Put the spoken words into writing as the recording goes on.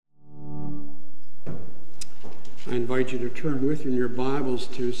I invite you to turn with you in your Bibles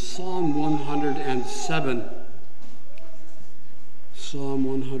to Psalm 107. Psalm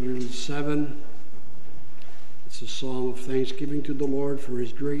 107. It's a psalm of thanksgiving to the Lord for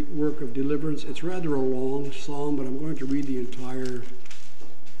his great work of deliverance. It's rather a long psalm, but I'm going to read the entire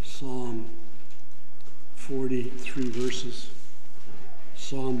psalm, 43 verses.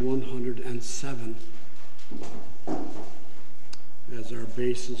 Psalm 107 as our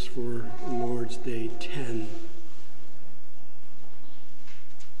basis for Lord's Day 10.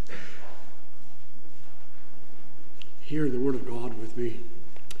 Hear the word of God with me.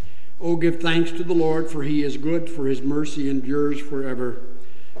 Oh, give thanks to the Lord, for he is good, for his mercy endures forever.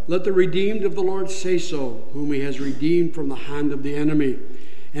 Let the redeemed of the Lord say so, whom he has redeemed from the hand of the enemy,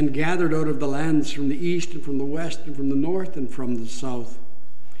 and gathered out of the lands from the east and from the west and from the north and from the south.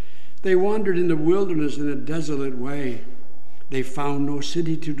 They wandered in the wilderness in a desolate way. They found no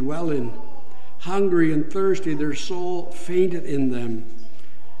city to dwell in. Hungry and thirsty, their soul fainted in them.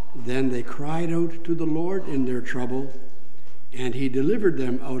 Then they cried out to the Lord in their trouble, and he delivered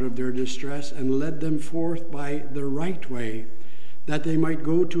them out of their distress and led them forth by the right way, that they might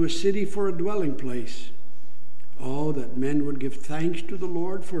go to a city for a dwelling place. Oh, that men would give thanks to the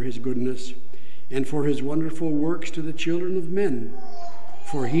Lord for his goodness and for his wonderful works to the children of men.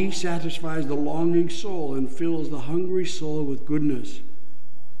 For he satisfies the longing soul and fills the hungry soul with goodness.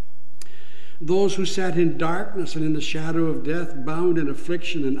 Those who sat in darkness and in the shadow of death, bound in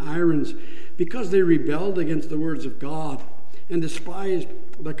affliction and irons, because they rebelled against the words of God and despised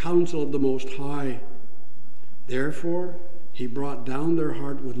the counsel of the Most High. Therefore he brought down their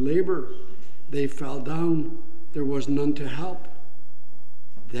heart with labor. They fell down, there was none to help.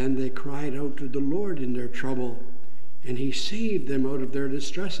 Then they cried out to the Lord in their trouble, and he saved them out of their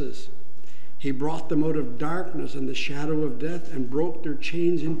distresses. He brought them out of darkness and the shadow of death, and broke their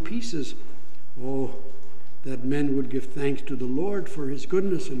chains in pieces. Oh, that men would give thanks to the Lord for his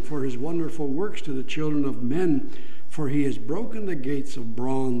goodness and for his wonderful works to the children of men. For he has broken the gates of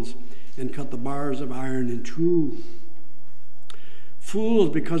bronze and cut the bars of iron in two. Fools,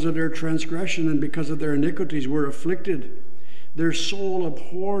 because of their transgression and because of their iniquities, were afflicted. Their soul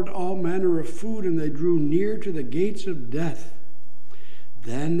abhorred all manner of food, and they drew near to the gates of death.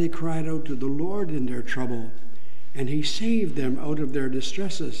 Then they cried out to the Lord in their trouble, and he saved them out of their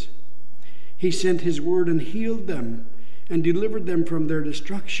distresses. He sent his word and healed them, and delivered them from their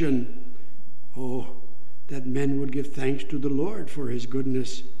destruction. Oh, that men would give thanks to the Lord for his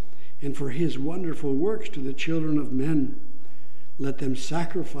goodness and for his wonderful works to the children of men. Let them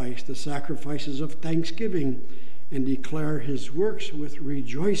sacrifice the sacrifices of thanksgiving and declare his works with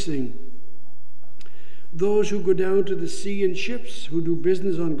rejoicing. Those who go down to the sea in ships, who do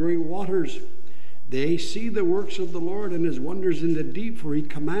business on great waters, they see the works of the Lord and his wonders in the deep, for he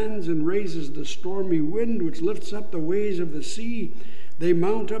commands and raises the stormy wind, which lifts up the waves of the sea. They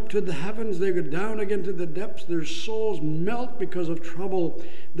mount up to the heavens, they go down again to the depths. Their souls melt because of trouble.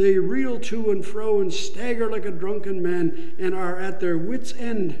 They reel to and fro and stagger like a drunken man, and are at their wits'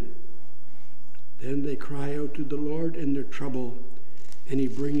 end. Then they cry out to the Lord in their trouble, and he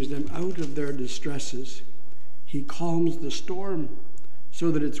brings them out of their distresses. He calms the storm so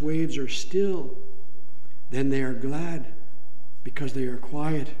that its waves are still. Then they are glad because they are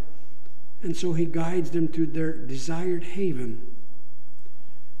quiet, and so he guides them to their desired haven.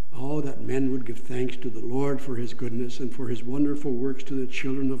 Oh, that men would give thanks to the Lord for his goodness and for his wonderful works to the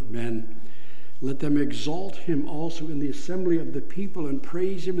children of men. Let them exalt him also in the assembly of the people, and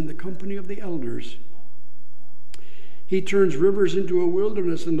praise him in the company of the elders. He turns rivers into a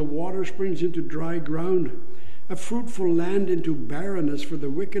wilderness, and the water springs into dry ground, a fruitful land into barrenness for the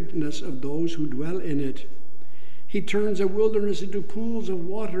wickedness of those who dwell in it. He turns a wilderness into pools of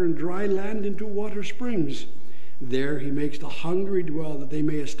water, and dry land into water springs. There he makes the hungry dwell, that they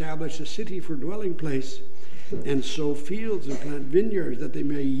may establish a city for dwelling place, and sow fields and plant vineyards, that they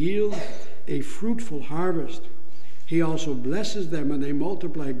may yield a fruitful harvest. He also blesses them, and they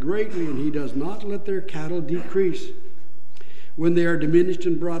multiply greatly, and he does not let their cattle decrease. When they are diminished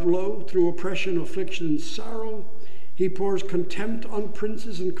and brought low through oppression, affliction, and sorrow, he pours contempt on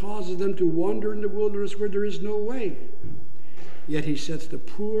princes and causes them to wander in the wilderness where there is no way. Yet he sets the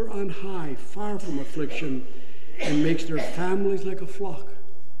poor on high, far from affliction, and makes their families like a flock.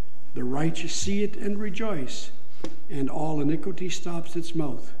 The righteous see it and rejoice, and all iniquity stops its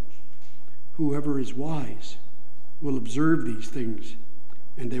mouth. Whoever is wise will observe these things,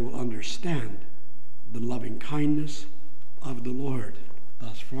 and they will understand the loving kindness of the Lord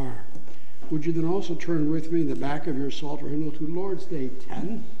thus far. Would you then also turn with me in the back of your Psalter hymnal to Lord's Day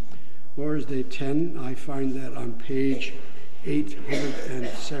 10. Lord's Day 10, I find that on page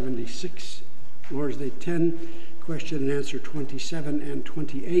 876. Lord's Day 10, question and answer 27 and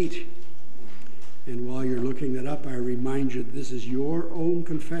 28. And while you're looking that up, I remind you that this is your own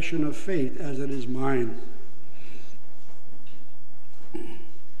confession of faith as it is mine.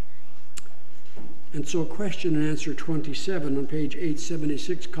 And so question and answer 27 on page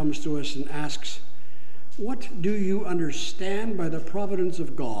 876 comes to us and asks, what do you understand by the providence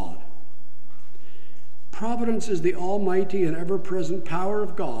of God? Providence is the almighty and ever-present power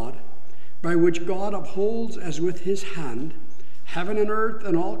of God, by which God upholds as with his hand heaven and earth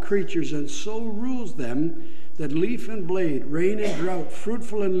and all creatures, and so rules them that leaf and blade, rain and drought,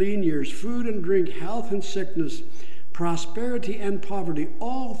 fruitful and lean years, food and drink, health and sickness, prosperity and poverty,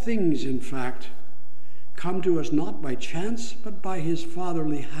 all things, in fact, come to us not by chance, but by his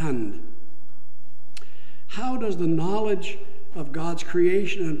fatherly hand. How does the knowledge of God's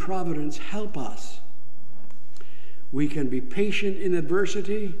creation and providence help us? We can be patient in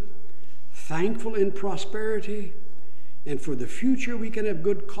adversity, thankful in prosperity, and for the future we can have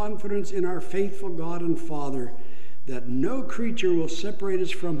good confidence in our faithful God and Father that no creature will separate us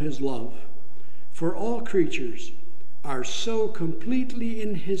from his love. For all creatures are so completely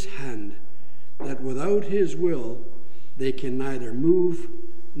in his hand that without his will they can neither move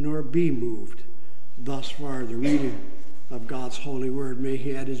nor be moved. Thus far the reading of God's holy word. May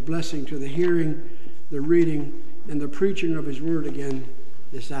he add his blessing to the hearing, the reading, and the preaching of his word again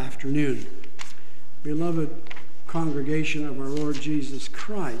this afternoon. Beloved congregation of our Lord Jesus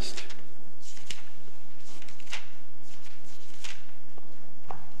Christ,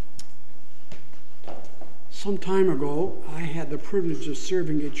 some time ago, I had the privilege of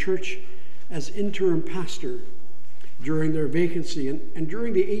serving a church as interim pastor during their vacancy. And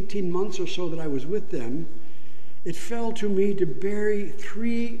during the 18 months or so that I was with them, it fell to me to bury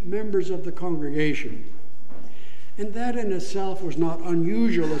 3 members of the congregation. And that in itself was not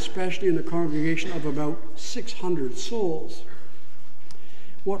unusual, especially in a congregation of about 600 souls.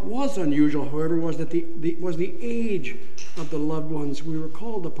 What was unusual, however, was that the age of the loved ones we were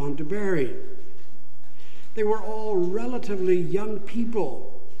called upon to bury. They were all relatively young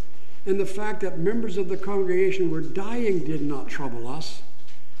people, and the fact that members of the congregation were dying did not trouble us,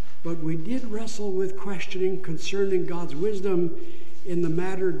 but we did wrestle with questioning concerning God's wisdom in the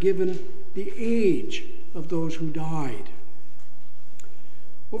matter given the age of those who died.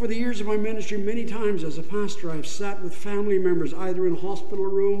 Over the years of my ministry, many times as a pastor, I've sat with family members either in hospital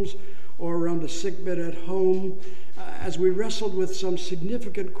rooms or around a sickbed at home as we wrestled with some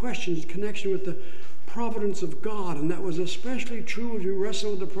significant questions in connection with the providence of God. And that was especially true as we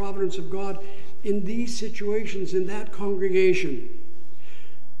wrestled with the providence of God in these situations in that congregation.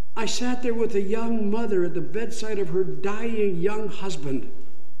 I sat there with a young mother at the bedside of her dying young husband.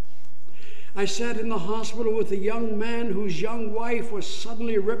 I sat in the hospital with a young man whose young wife was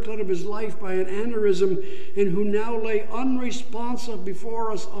suddenly ripped out of his life by an aneurysm and who now lay unresponsive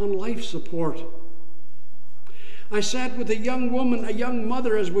before us on life support. I sat with a young woman, a young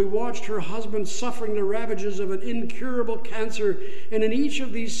mother, as we watched her husband suffering the ravages of an incurable cancer. And in each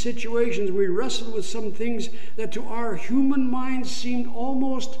of these situations, we wrestled with some things that to our human minds seemed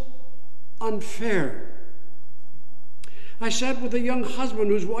almost unfair. I sat with a young husband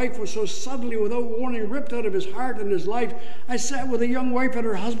whose wife was so suddenly, without warning, ripped out of his heart and his life. I sat with a young wife at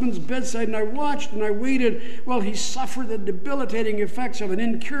her husband's bedside, and I watched and I waited while he suffered the debilitating effects of an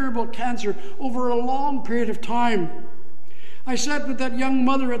incurable cancer over a long period of time. I sat with that young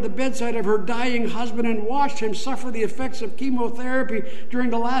mother at the bedside of her dying husband and watched him suffer the effects of chemotherapy during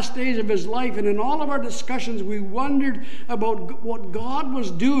the last days of his life. And in all of our discussions, we wondered about what God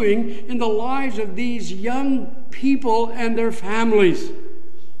was doing in the lives of these young people and their families.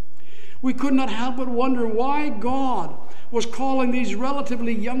 We could not help but wonder why God was calling these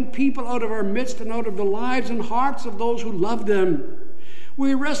relatively young people out of our midst and out of the lives and hearts of those who loved them.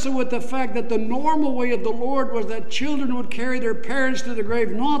 We wrestle with the fact that the normal way of the Lord was that children would carry their parents to the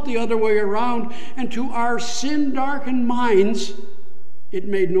grave, not the other way around. And to our sin-darkened minds, it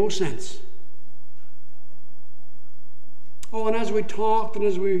made no sense. Oh, and as we talked and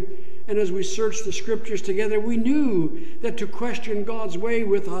as we searched the scriptures together, we knew that to question God's way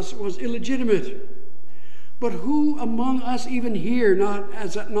with us was illegitimate. But who among us, even here, not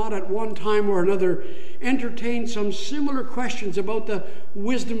at one time or another, entertained some similar questions about the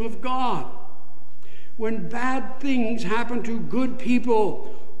wisdom of God? When bad things happen to good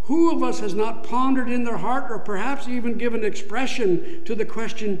people, who of us has not pondered in their heart or perhaps even given expression to the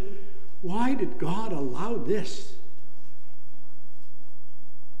question, why did God allow this?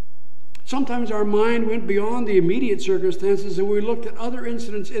 Sometimes our mind went beyond the immediate circumstances and we looked at other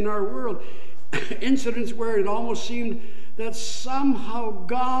incidents in our world. Incidents where it almost seemed that somehow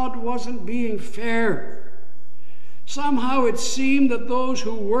God wasn't being fair. Somehow it seemed that those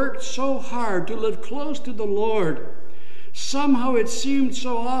who worked so hard to live close to the Lord, somehow it seemed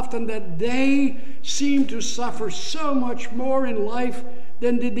so often that they seemed to suffer so much more in life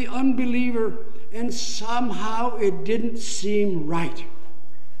than did the unbeliever, and somehow it didn't seem right.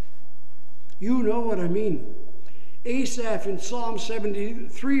 You know what I mean. Asaph in Psalm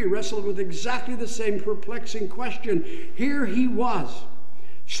 73 wrestled with exactly the same perplexing question. Here he was,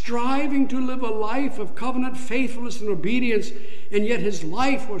 striving to live a life of covenant faithfulness and obedience, and yet his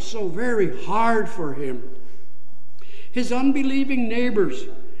life was so very hard for him. His unbelieving neighbors,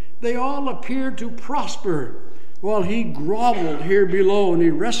 they all appeared to prosper, while he groveled here below, and he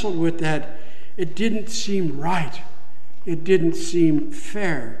wrestled with that. It didn't seem right. It didn't seem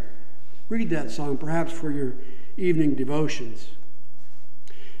fair. Read that song, perhaps for your evening devotions.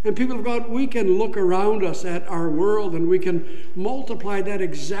 And people of God, we can look around us at our world and we can multiply that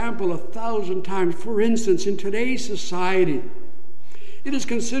example 1,000 times. For instance, in today's society, it is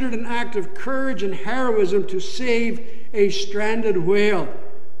considered an act of courage and heroism to save a stranded whale.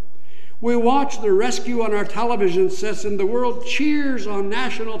 We watch the rescue on our television sets, and the world cheers on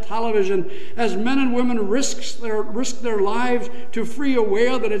national television as men and women risk their lives to free a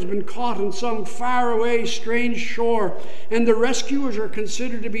whale that has been caught on some faraway, strange shore. And the rescuers are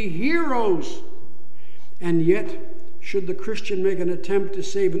considered to be heroes. And yet, should the Christian make an attempt to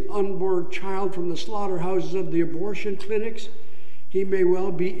save an unborn child from the slaughterhouses of the abortion clinics, he may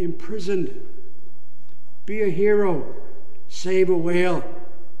well be imprisoned. Be a hero. Save a whale.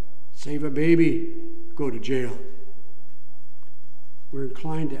 Save a baby, go to jail. We're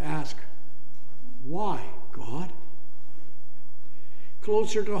inclined to ask, why, God?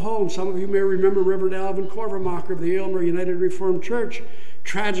 Closer to home, some of you may remember Reverend Alvin Korvamacher of the Aylmer United Reformed Church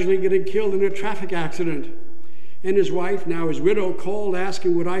tragically getting killed in a traffic accident. And his wife, now his widow, called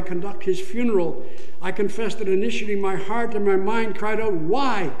asking would I conduct his funeral. I confess that initially my heart and my mind cried out,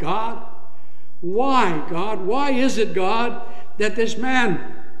 why, God? Why, God? Why is it, God, that this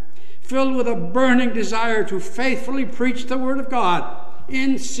man, filled with a burning desire to faithfully preach the Word of God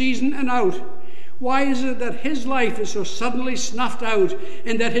in season and out, why is it that his life is so suddenly snuffed out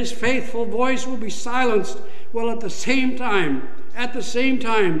and that his faithful voice will be silenced, while at the same time,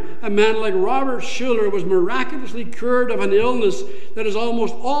 a man like Robert Schuller was miraculously cured of an illness that is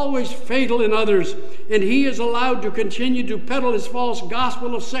almost always fatal in others, and he is allowed to continue to peddle his false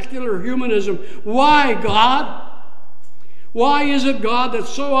gospel of secular humanism? Why, God? Why is it, God, that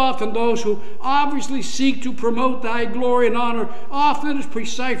so often those who obviously seek to promote thy glory and honor, often it is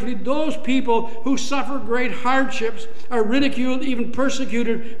precisely those people who suffer great hardships, are ridiculed, even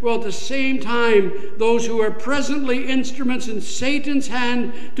persecuted, while at the same time those who are presently instruments in Satan's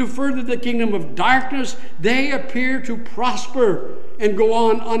hand to further the kingdom of darkness, they appear to prosper and go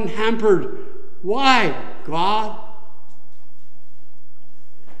on unhampered? Why, God?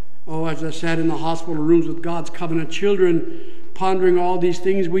 Oh, as I sat in the hospital rooms with God's covenant children, pondering all these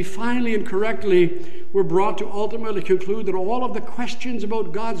things, we finally and correctly were brought to ultimately conclude that all of the questions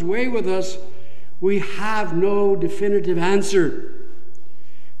about God's way with us, we have no definitive answer.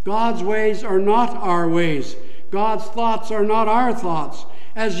 God's ways are not our ways. God's thoughts are not our thoughts.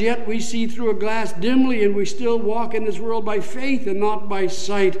 As yet we see through a glass dimly, and we still walk in this world by faith and not by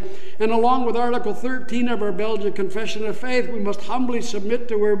sight. And along with Article 13 of our Belgian Confession of Faith, we must humbly submit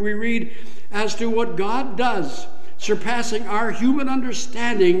to where we read, as to what God does, surpassing our human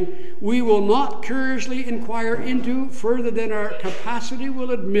understanding, we will not curiously inquire into further than our capacity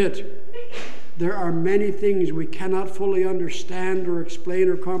will admit. There are many things we cannot fully understand or explain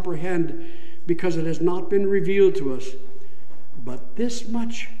or comprehend because it has not been revealed to us. But this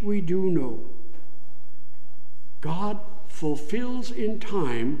much we do know. God fulfills in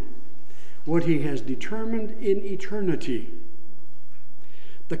time what he has determined in eternity.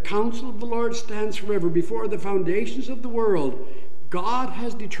 The counsel of the Lord stands forever. Before the foundations of the world, God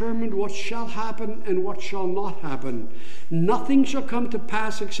has determined what shall happen and what shall not happen. Nothing shall come to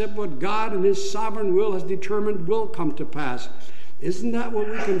pass except what God in his sovereign will has determined will come to pass. Isn't that what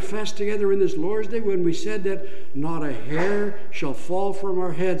we confessed together in this Lord's Day when we said that not a hair shall fall from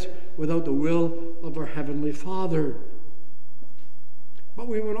our heads without the will of our Heavenly Father? But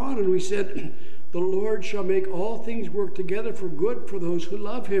we went on and we said, the Lord shall make all things work together for good for those who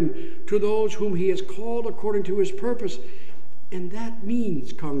love him, to those whom he has called according to his purpose. And that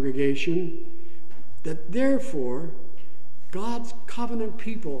means, congregation, that therefore God's covenant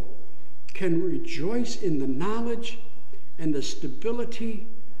people can rejoice in the knowledge and the stability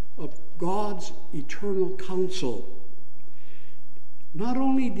of God's eternal counsel. Not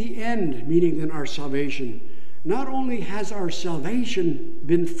only the end, meaning then our salvation, not only has our salvation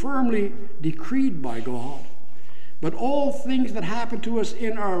been firmly decreed by God, But all things that happen to us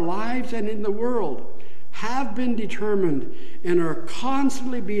in our lives and in the world have been determined and are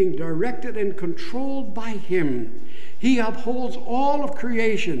constantly being directed and controlled by Him. He upholds all of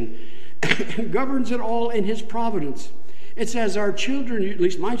creation and governs it all in His providence. It's as our children, at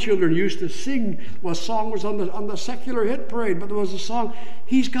least my children, used to sing. A song was on the secular hit parade, but there was a song,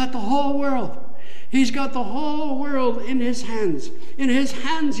 He's got the whole world. He's got the whole world in His hands. In His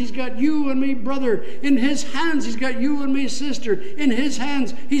hands, He's got you and me, brother. In His hands, He's got you and me, sister. In His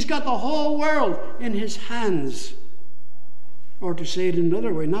hands, He's got the whole world in His hands. Or to say it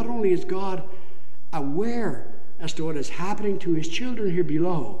another way, not only is God aware as to what is happening to His children here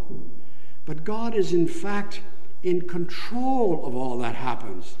below, but God is in fact in control of all that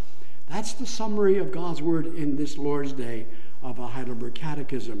happens. That's the summary of God's Word in this Lord's Day of a Heidelberg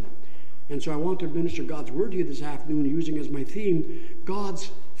Catechism. And so I want to minister God's Word to you this afternoon using as my theme,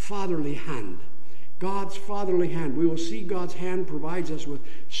 God's fatherly hand. God's fatherly hand. We will see God's hand provides us with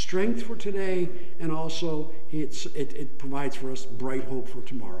strength for today, and also it provides for us bright hope for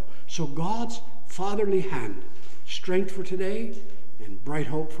tomorrow. So God's fatherly hand, strength for today and bright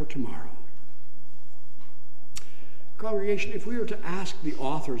hope for tomorrow. Congregation, if we were to ask the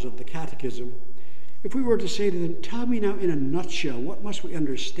authors of the Catechism, if we were to say to them, tell me now in a nutshell, what must we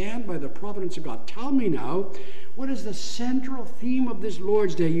understand by the providence of God? Tell me now, what is the central theme of this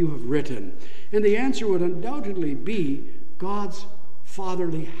Lord's Day you have written? And the answer would undoubtedly be God's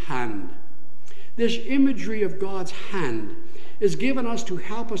fatherly hand. This imagery of God's hand is given us to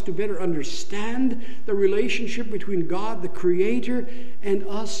help us to better understand the relationship between God, the Creator, and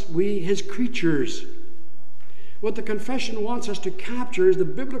us, we, His creatures. What the confession wants us to capture is the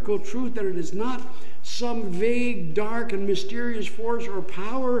biblical truth that it is not some vague, dark, and mysterious force or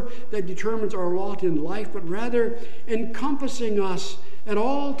power that determines our lot in life, but rather encompassing us at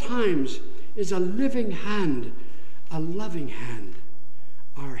all times is a living hand, a loving hand,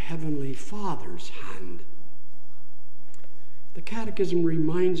 our Heavenly Father's hand. The Catechism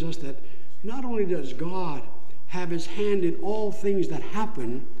reminds us that not only does God have His hand in all things that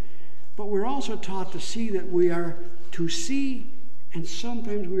happen, but we're also taught to see that we are to see, and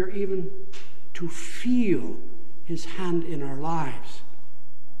sometimes we are even to feel His hand in our lives.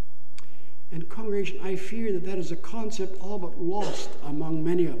 And congregation, I fear that is a concept all but lost among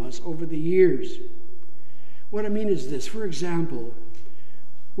many of us over the years. What I mean is this. For example,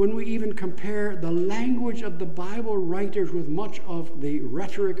 when we even compare the language of the Bible writers with much of the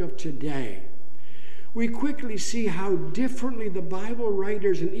rhetoric of today, we quickly see how differently the Bible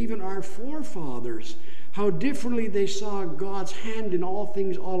writers and even our forefathers, how differently they saw God's hand in all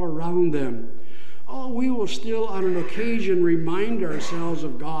things all around them. Oh, we will still on an occasion remind ourselves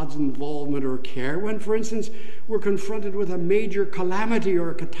of God's involvement or care. When, for instance, we're confronted with a major calamity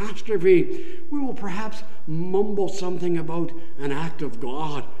or a catastrophe, we will perhaps mumble something about an act of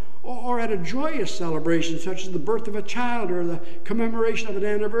God. Or at a joyous celebration such as the birth of a child or the commemoration of an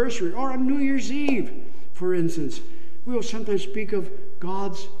anniversary or on New Year's Eve, for instance, we will sometimes speak of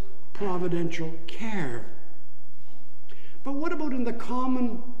God's providential care. But what about in the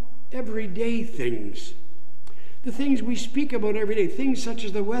common everyday things? The things we speak about every day, things such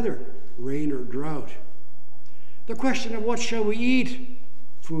as the weather, rain or drought. The question of what shall we eat,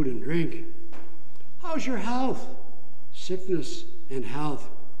 food and drink. How's your health, sickness and health.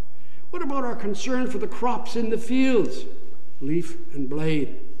 What about our concern for the crops in the fields, leaf and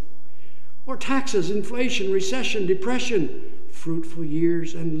blade? Or taxes, inflation, recession, depression, fruitful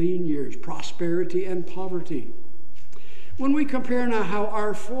years and lean years, prosperity and poverty. When we compare now how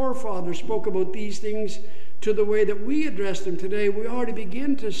our forefathers spoke about these things to the way that we address them today, we already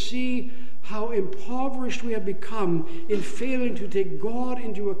begin to see how impoverished we have become in failing to take God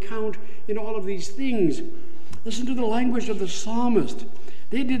into account in all of these things. Listen to the language of the psalmist.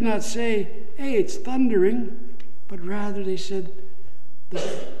 They did not say, hey, it's thundering, but rather they said,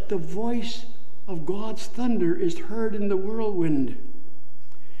 the voice of God's thunder is heard in the whirlwind.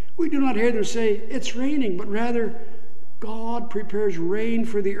 We do not hear them say, it's raining, but rather God prepares rain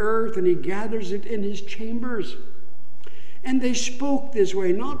for the earth and He gathers it in His chambers. And they spoke this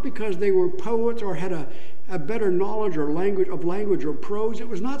way, not because they were poets or had a better knowledge or language or prose. It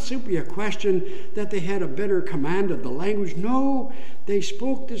was not simply a question that they had a better command of the language. No, they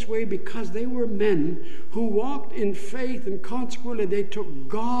spoke this way because they were men who walked in faith, and consequently they took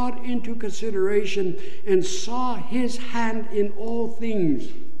God into consideration and saw His hand in all things.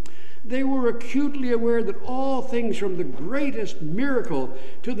 They were acutely aware that all things, from the greatest miracle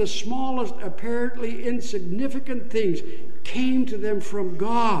to the smallest apparently insignificant things, came to them from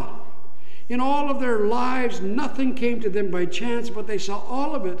God. In all of their lives, nothing came to them by chance, but they saw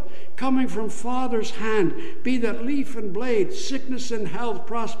all of it coming from Father's hand, be that leaf and blade, sickness and health,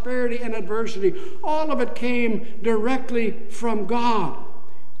 prosperity and adversity. All of it came directly from God.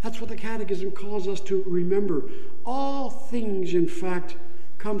 That's what the Catechism calls us to remember. All things, in fact,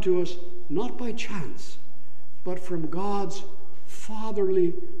 come to us not by chance, but from God's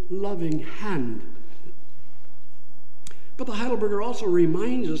fatherly, loving hand. But the Heidelberger also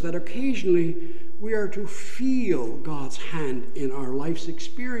reminds us that occasionally we are to feel God's hand in our life's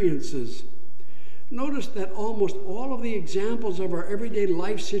experiences. Notice that almost all of the examples of our everyday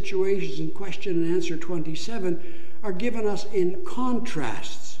life situations in question and answer 27 are given us in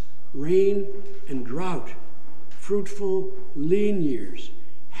contrasts: rain and drought, fruitful, lean years,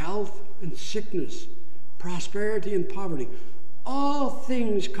 health and sickness, prosperity and poverty. All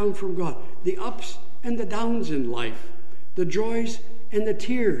things come from God. The ups and the downs in life, the joys and the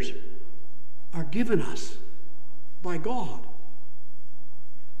tears are given us by God.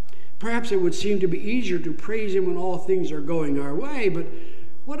 Perhaps it would seem to be easier to praise Him when all things are going our way, but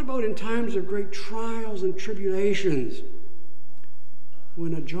what about in times of great trials and tribulations?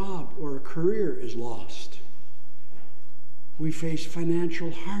 When a job or a career is lost, we face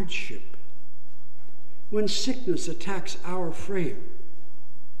financial hardship. When sickness attacks our frame,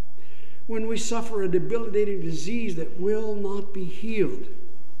 when we suffer a debilitating disease that will not be healed,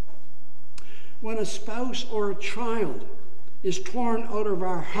 when a spouse or a child is torn out of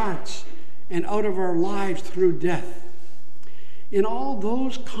our hearts and out of our lives through death. In all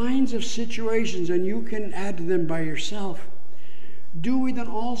those kinds of situations, and you can add to them by yourself, do we then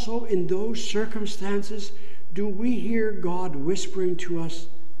also, in those circumstances, do we hear God whispering to us,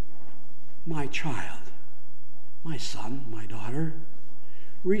 "My child, my son, my daughter,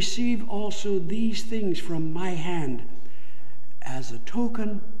 receive also these things from my hand as a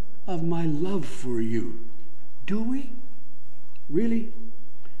token of my love for you"? Do we? Really?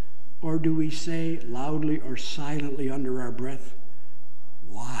 Or do we say loudly or silently under our breath,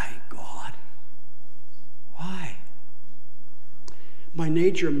 "Why, God? Why?" By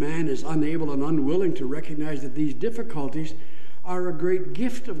nature, man is unable and unwilling to recognize that these difficulties are a great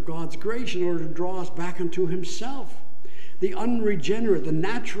gift of God's grace in order to draw us back into Himself. The unregenerate, the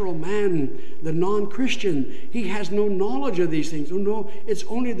natural man, the non-Christian, he has no knowledge of these things. Oh no, it's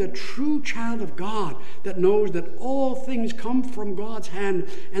only the true child of God that knows that all things come from God's hand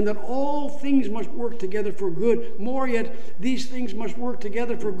and that all things must work together for good. More yet, these things must work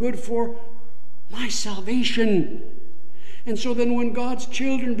together for good for my salvation. And so then when God's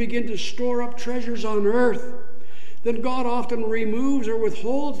children begin to store up treasures on earth, then God often removes or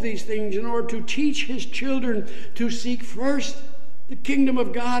withholds these things in order to teach His children to seek first the kingdom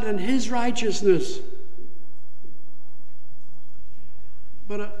of God and His righteousness.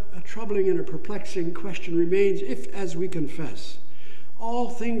 But a troubling and a perplexing question remains: if, as we confess, all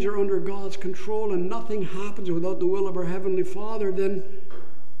things are under God's control and nothing happens without the will of our Heavenly Father, then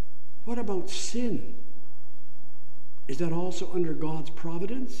what about sin? Is that also under God's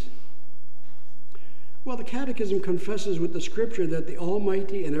providence? Well, the Catechism confesses with the Scripture that the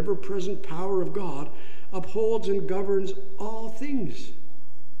almighty and ever-present power of God upholds and governs all things.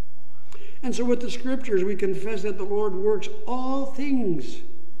 And so with the Scriptures, we confess that the Lord works all things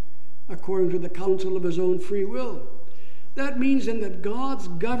according to the counsel of His own free will. That means then that God's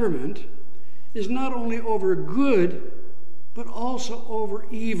government is not only over good, but also over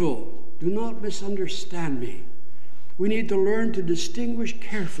evil. Do not misunderstand me. We need to learn to distinguish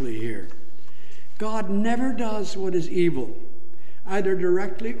carefully here. God never does what is evil, either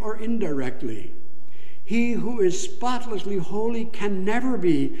directly or indirectly. He who is spotlessly holy can never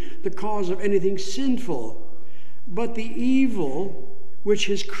be the cause of anything sinful. But the evil which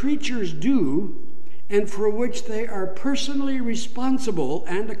His creatures do, and for which they are personally responsible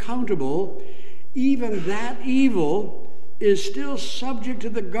and accountable, even that evil is still subject to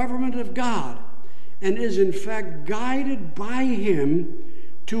the government of God, and is in fact guided by Him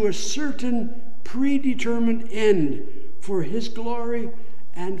to a certain predetermined end for His glory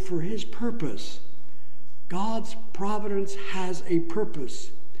and for His purpose. God's providence has a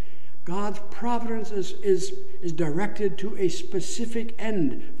purpose. God's providence is directed to a specific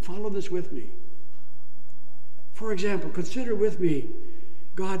end. Follow this with me. For example, consider with me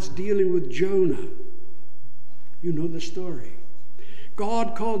God's dealing with Jonah. You know the story.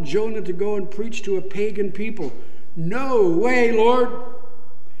 God called Jonah to go and preach to a pagan people. "No way, Lord.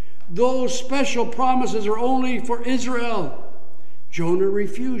 Those special promises are only for Israel." Jonah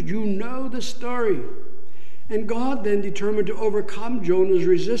refused. You know the story. And God then determined to overcome Jonah's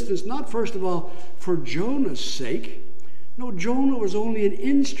resistance, not first of all for Jonah's sake, No, Jonah was only an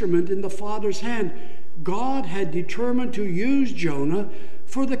instrument in the Father's hand. God had determined to use Jonah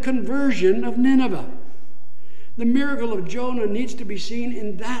for the conversion of Nineveh. The miracle of Jonah needs to be seen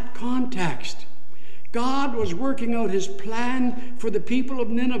in that context. God was working out his plan for the people of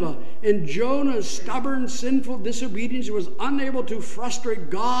Nineveh, and Jonah's stubborn, sinful disobedience was unable to frustrate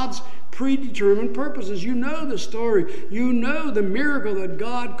God's predetermined purposes. You know the story. You know the miracle that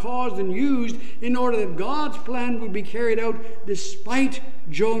God caused and used in order that God's plan would be carried out despite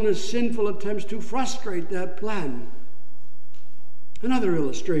Jonah's sinful attempts to frustrate that plan. Another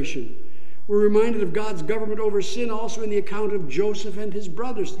illustration. We're reminded of God's government over sin also in the account of Joseph and his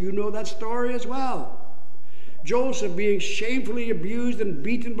brothers. You know that story as well. Joseph being shamefully abused and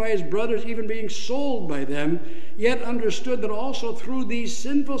beaten by his brothers, even being sold by them, yet understood that also through these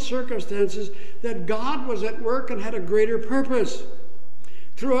sinful circumstances that God was at work and had a greater purpose.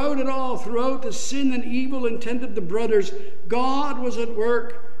 Throughout it all, throughout the sin and evil intent of the brothers, God was at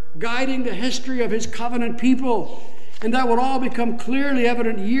work, guiding the history of his covenant people. And that would all become clearly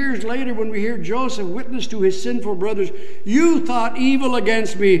evident years later when we hear Joseph witness to his sinful brothers, "You thought evil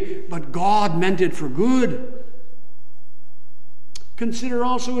against me, but God meant it for good." Consider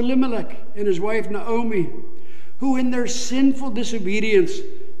also Elimelech and his wife Naomi, who in their sinful disobedience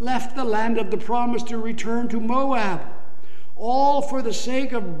left the land of the promise to return to Moab, all for the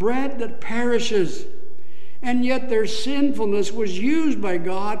sake of bread that perishes. And yet their sinfulness was used by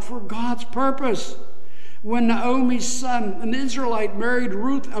God for God's purpose. When Naomi's son, an Israelite, married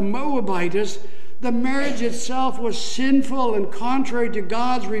Ruth, a Moabitess, the marriage itself was sinful and contrary to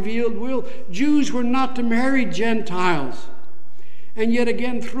God's revealed will. Jews were not to marry Gentiles. And yet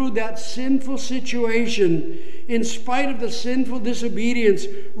again, through that sinful situation, in spite of the sinful disobedience,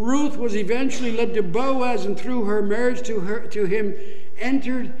 Ruth was eventually led to Boaz, and through her marriage to him,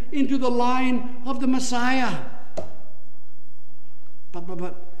 entered into the line of the Messiah.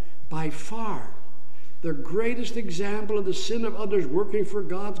 But by far, the greatest example of the sin of others working for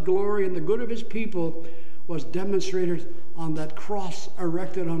God's glory and the good of his people was demonstrated on that cross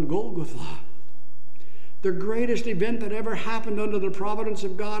erected on Golgotha. The greatest event that ever happened under the providence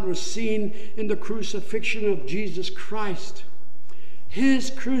of God was seen in the crucifixion of Jesus Christ. His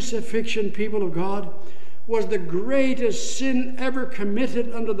crucifixion, people of God, was the greatest sin ever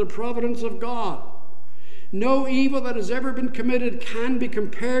committed under the providence of God. No evil that has ever been committed can be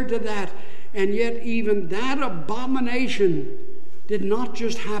compared to that. And yet even that abomination did not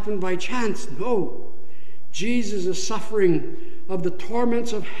just happen by chance. No. Jesus' suffering of the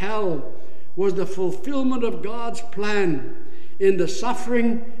torments of hell was the fulfillment of God's plan. In the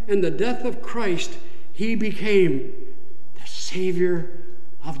suffering and the death of Christ, he became the Savior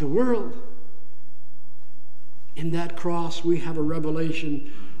of the world. In that cross, we have a revelation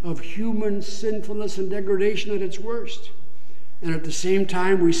of human sinfulness and degradation at its worst. And at the same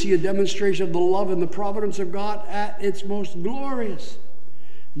time, we see a demonstration of the love and the providence of God at its most glorious.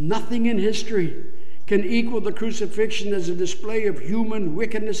 Nothing in history can equal the crucifixion as a display of human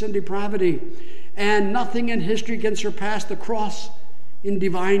wickedness and depravity. And nothing in history can surpass the cross in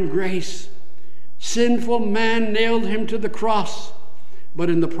divine grace. Sinful man nailed him to the cross, but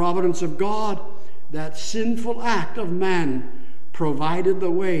in the providence of God, that sinful act of man provided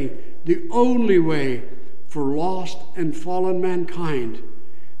the way, the only way for lost and fallen mankind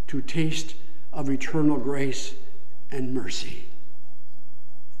to taste of eternal grace and mercy.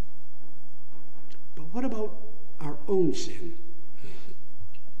 But what about our own sin?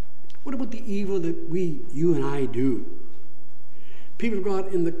 What about the evil that you and I do? People of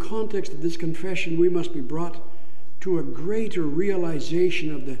God, in the context of this confession, we must be brought to a greater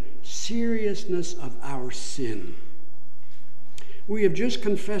realization of the seriousness of our sin. We have just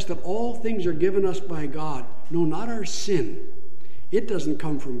confessed that all things are given us by God. No, not our sin. It doesn't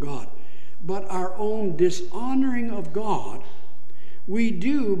come from God. But our own dishonoring of God, we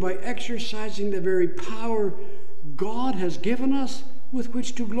do by exercising the very power God has given us with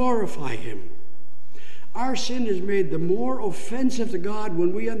which to glorify him. Our sin is made the more offensive to God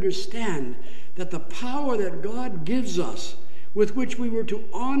when we understand that the power that God gives us with which we were to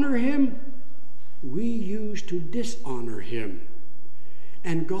honor him, we use to dishonor him.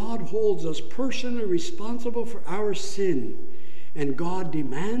 And God holds us personally responsible for our sin. And God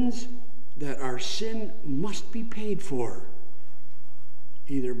demands that our sin must be paid for,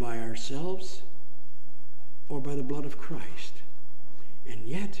 either by ourselves or by the blood of Christ. And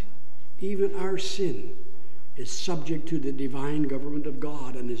yet, even our sin is subject to the divine government of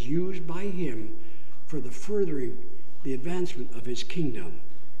God and is used by him for the furthering, the advancement of his kingdom.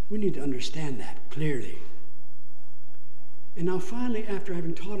 We need to understand that clearly. And now finally, after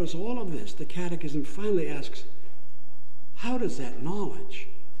having taught us all of this, the Catechism finally asks, how does that knowledge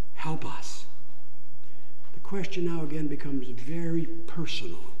help us? The question now again becomes very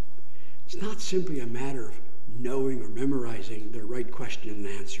personal. It's not simply a matter of knowing or memorizing the right question and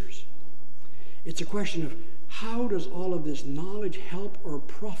answers. It's a question of how does all of this knowledge help or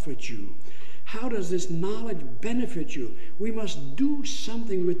profit you? How does this knowledge benefit you? We must do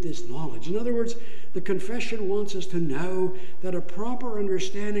something with this knowledge. In other words, the confession wants us to know that a proper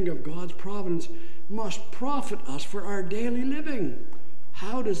understanding of God's providence must profit us for our daily living.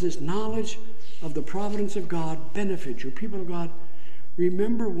 How does this knowledge of the providence of God benefit you? People of God,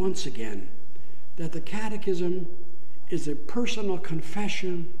 remember once again that the Catechism is a personal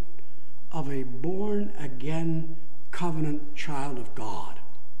confession of a born-again covenant child of God.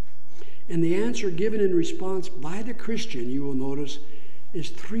 And the answer given in response by the Christian, you will notice, is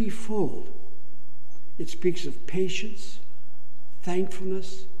threefold. It speaks of patience,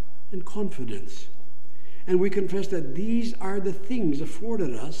 thankfulness, and confidence. And we confess that these are the things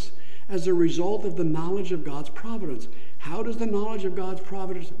afforded us as a result of the knowledge of God's providence. How does the knowledge of God's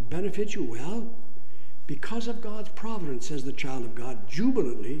providence benefit you? Well, because of God's providence, says the child of God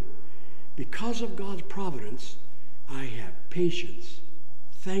jubilantly, because of God's providence, I have patience,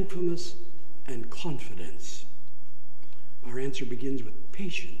 thankfulness, and confidence. Our answer begins with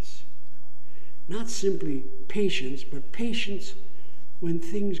patience. Not simply patience, but patience when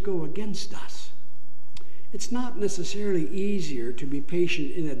things go against us. It's not necessarily easier to be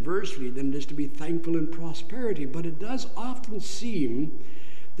patient in adversity than it is to be thankful in prosperity, but it does often seem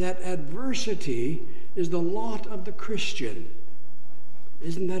that adversity is the lot of the Christian.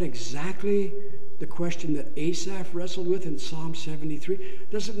 Isn't that exactly the question that Asaph wrestled with in Psalm 73?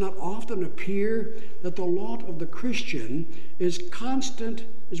 Does it not often appear that the lot of the Christian is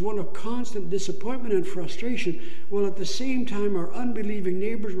one of constant disappointment and frustration, while at the same time our unbelieving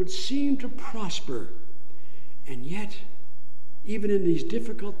neighbors would seem to prosper? And yet, even in these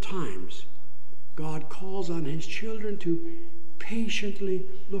difficult times, God calls on his children to patiently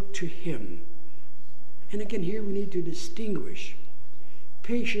look to him. And again, here we need to distinguish.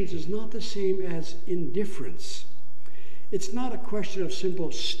 Patience is not the same as indifference. It's not a question of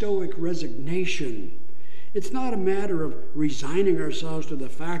simple stoic resignation. It's not a matter of resigning ourselves to the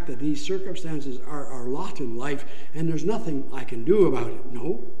fact that these circumstances are our lot in life and there's nothing I can do about it.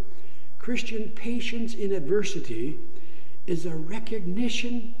 No. Christian patience in adversity is a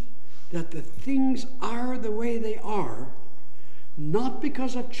recognition that the things are the way they are, not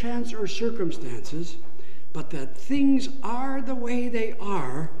because of chance or circumstances, but that things are the way they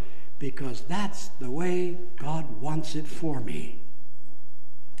are because that's the way God wants it for me.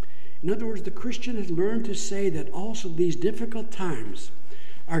 In other words, the Christian has learned to say that also these difficult times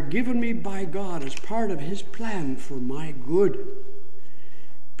are given me by God as part of his plan for my good.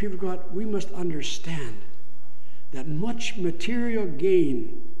 People of God, we must understand that much material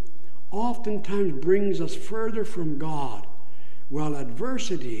gain oftentimes brings us further from God, while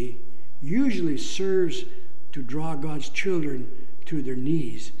adversity usually serves to draw God's children to their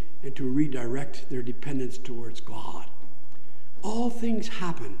knees and to redirect their dependence towards God. All things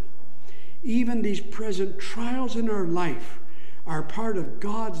happen. Even these present trials in our life are part of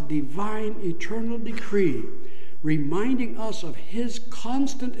God's divine eternal decree, reminding us of his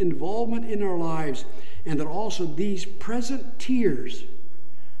constant involvement in our lives, and that also these present tears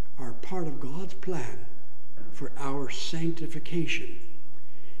are part of God's plan for our sanctification.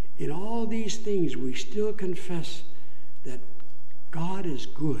 In all these things, we still confess that God is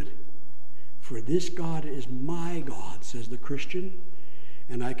good. For this God is my God, says the Christian.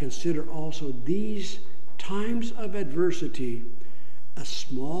 And I consider also these times of adversity a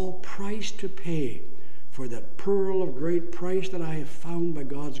small price to pay for that pearl of great price that I have found by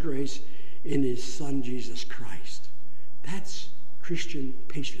God's grace in his Son, Jesus Christ. That's Christian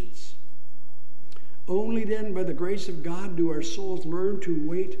patience. Only then, by the grace of God, do our souls learn to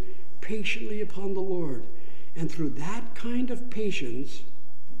wait patiently upon the Lord. And through that kind of patience,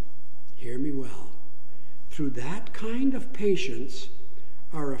 hear me well, through that kind of patience,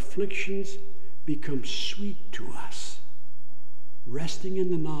 our afflictions become sweet to us, resting in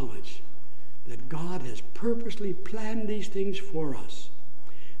the knowledge that God has purposely planned these things for us.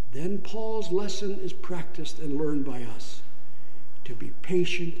 Then Paul's lesson is practiced and learned by us, to be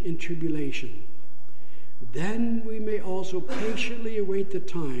patient in tribulation. Then we may also patiently await the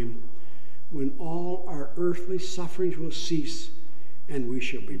time when all our earthly sufferings will cease and we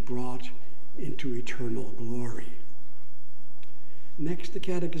shall be brought into eternal glory. Next, the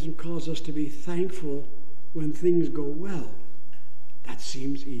Catechism calls us to be thankful when things go well. That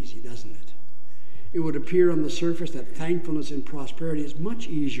seems easy, doesn't it? It would appear on the surface that thankfulness in prosperity is much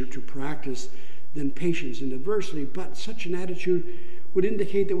easier to practice than patience in adversity. But such an attitude would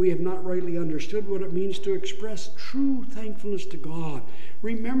indicate that we have not rightly understood what it means to express true thankfulness to God.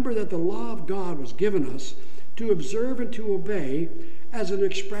 Remember that the law of God was given us to observe and to obey as an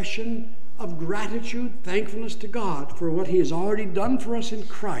expression of gratitude, thankfulness to God for what he has already done for us in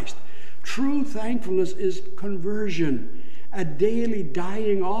Christ. True thankfulness is conversion, a daily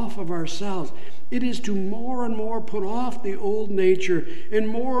dying off of ourselves. It is to more and more put off the old nature and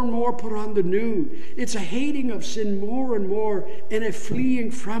more put on the new. It's a hating of sin more and more and a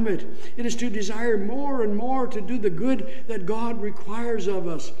fleeing from it. It is to desire more and more to do the good that God requires of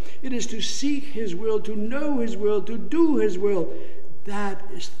us. It is to seek his will, to know his will, to do his will. That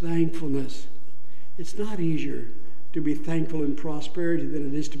is thankfulness. It's not easier to be thankful in prosperity than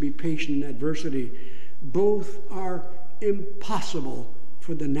it is to be patient in adversity. Both are impossible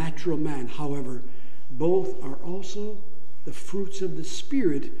for the natural man. However, both are also the fruits of the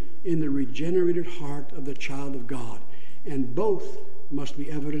Spirit in the regenerated heart of the child of God, and both must be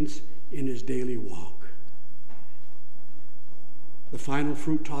evidenced in his daily walk. The final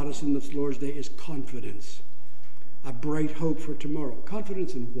fruit taught us in this Lord's Day is confidence, a bright hope for tomorrow.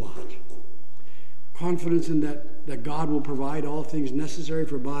 Confidence in what? Confidence in that God will provide all things necessary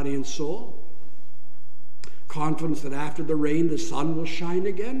for body and soul. Confidence that after the rain the sun will shine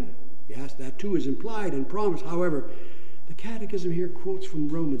again. Yes, that too is implied and promised. However, the Catechism here quotes from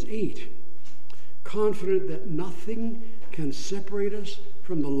Romans 8. Confident that nothing can separate us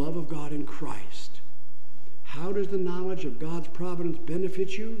from the love of God in Christ. How does the knowledge of God's providence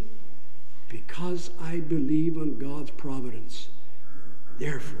benefit you? Because I believe on God's providence.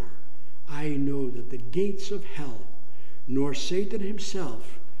 Therefore, I know that the gates of hell, nor Satan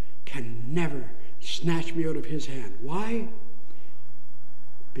himself, can never snatch me out of his hand. Why?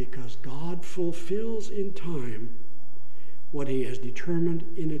 Because God fulfills in time what he has determined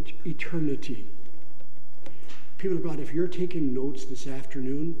in eternity. People of God, if you're taking notes this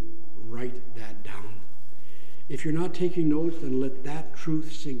afternoon, write that down. If you're not taking notes, then let that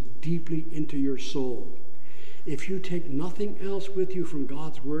truth sink deeply into your soul. If you take nothing else with you from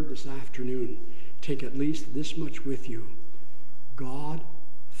God's word this afternoon, take at least this much with you. God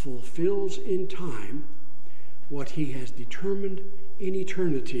fulfills in time what he has determined in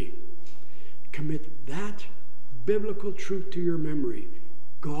eternity. Commit that biblical truth to your memory.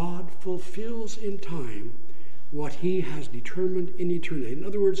 God fulfills in time what he has determined in eternity. In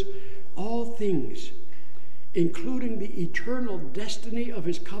other words, all things, including the eternal destiny of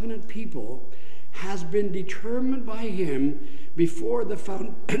his covenant people, has been determined by him before the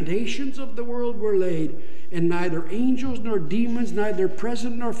foundations of the world were laid, and neither angels nor demons, neither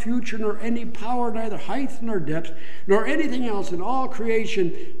present nor future, nor any power, neither height nor depth, nor anything else in all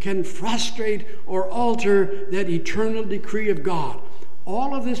creation can frustrate or alter that eternal decree of God.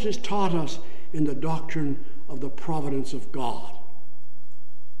 All of this is taught us in the doctrine of the providence of God.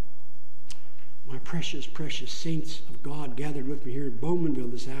 My precious, precious saints of God gathered with me here in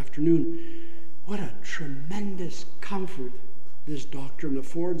Bowmanville this afternoon, what a tremendous comfort this doctrine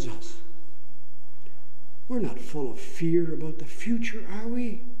affords us. We're not full of fear about the future, are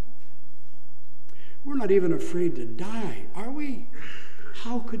we? We're not even afraid to die, are we?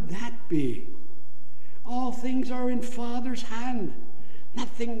 How could that be? All things are in Father's hand.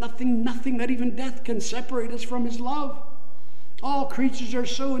 Nothing, not even death can separate us from his love. All creatures are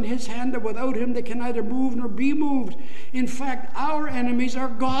so in his hand that without him they can neither move nor be moved. In fact, our enemies are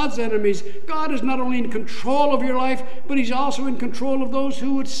God's enemies. God is not only in control of your life, but he's also in control of those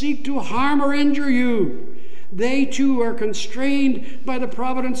who would seek to harm or injure you. They too are constrained by the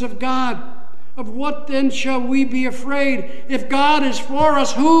providence of God. Of what then shall we be afraid? If God is for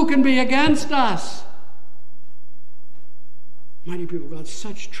us, who can be against us? Mighty people of God,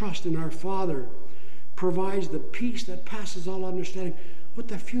 such trust in our Father provides the peace that passes all understanding. What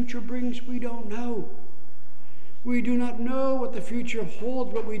the future brings, we don't know. We do not know what the future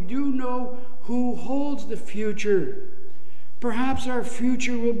holds, but we do know who holds the future. Perhaps our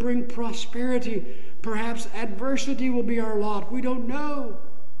future will bring prosperity. Perhaps adversity will be our lot. We don't know.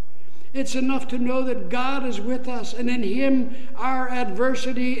 It's enough to know that God is with us, and in him our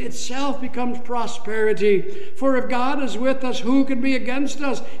adversity itself becomes prosperity. For if God is with us, who can be against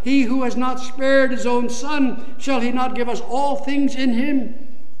us? He who has not spared his own Son, shall he not give us all things in him?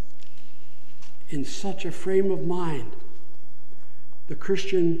 In such a frame of mind, the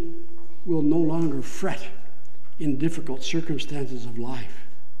Christian will no longer fret in difficult circumstances of life.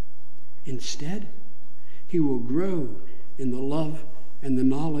 Instead, he will grow in the love and the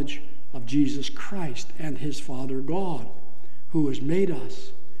knowledge of Jesus Christ and his Father God, who has made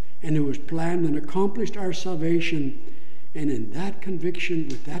us and who has planned and accomplished our salvation And in that conviction,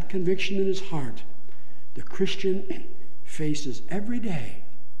 with that conviction in his heart, the Christian faces every day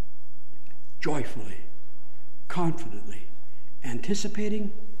joyfully, confidently,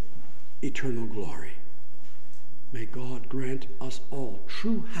 anticipating eternal glory. May God grant us all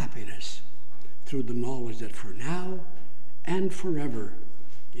true happiness through the knowledge that for now and forever,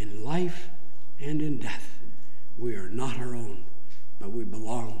 in life and in death, we are not our own, but we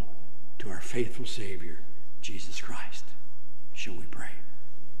belong to our faithful Savior, Jesus Christ. Shall we pray?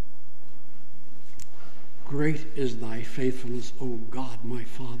 Great is thy faithfulness, O God, my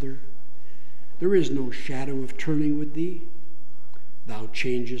Father. There is no shadow of turning with thee. Thou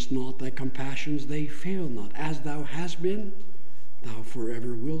changest not, thy compassions, they fail not. As thou hast been, thou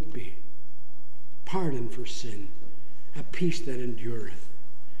forever wilt be. Pardon for sin, a peace that endureth,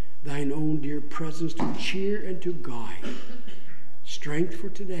 thine own dear presence to cheer and to guide, strength for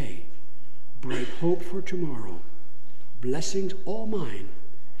today, bright hope for tomorrow, blessings all mine,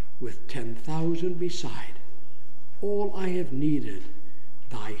 with 10,000 beside. All I have needed,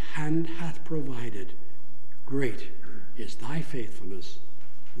 thy hand hath provided. Great is thy faithfulness,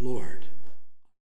 Lord.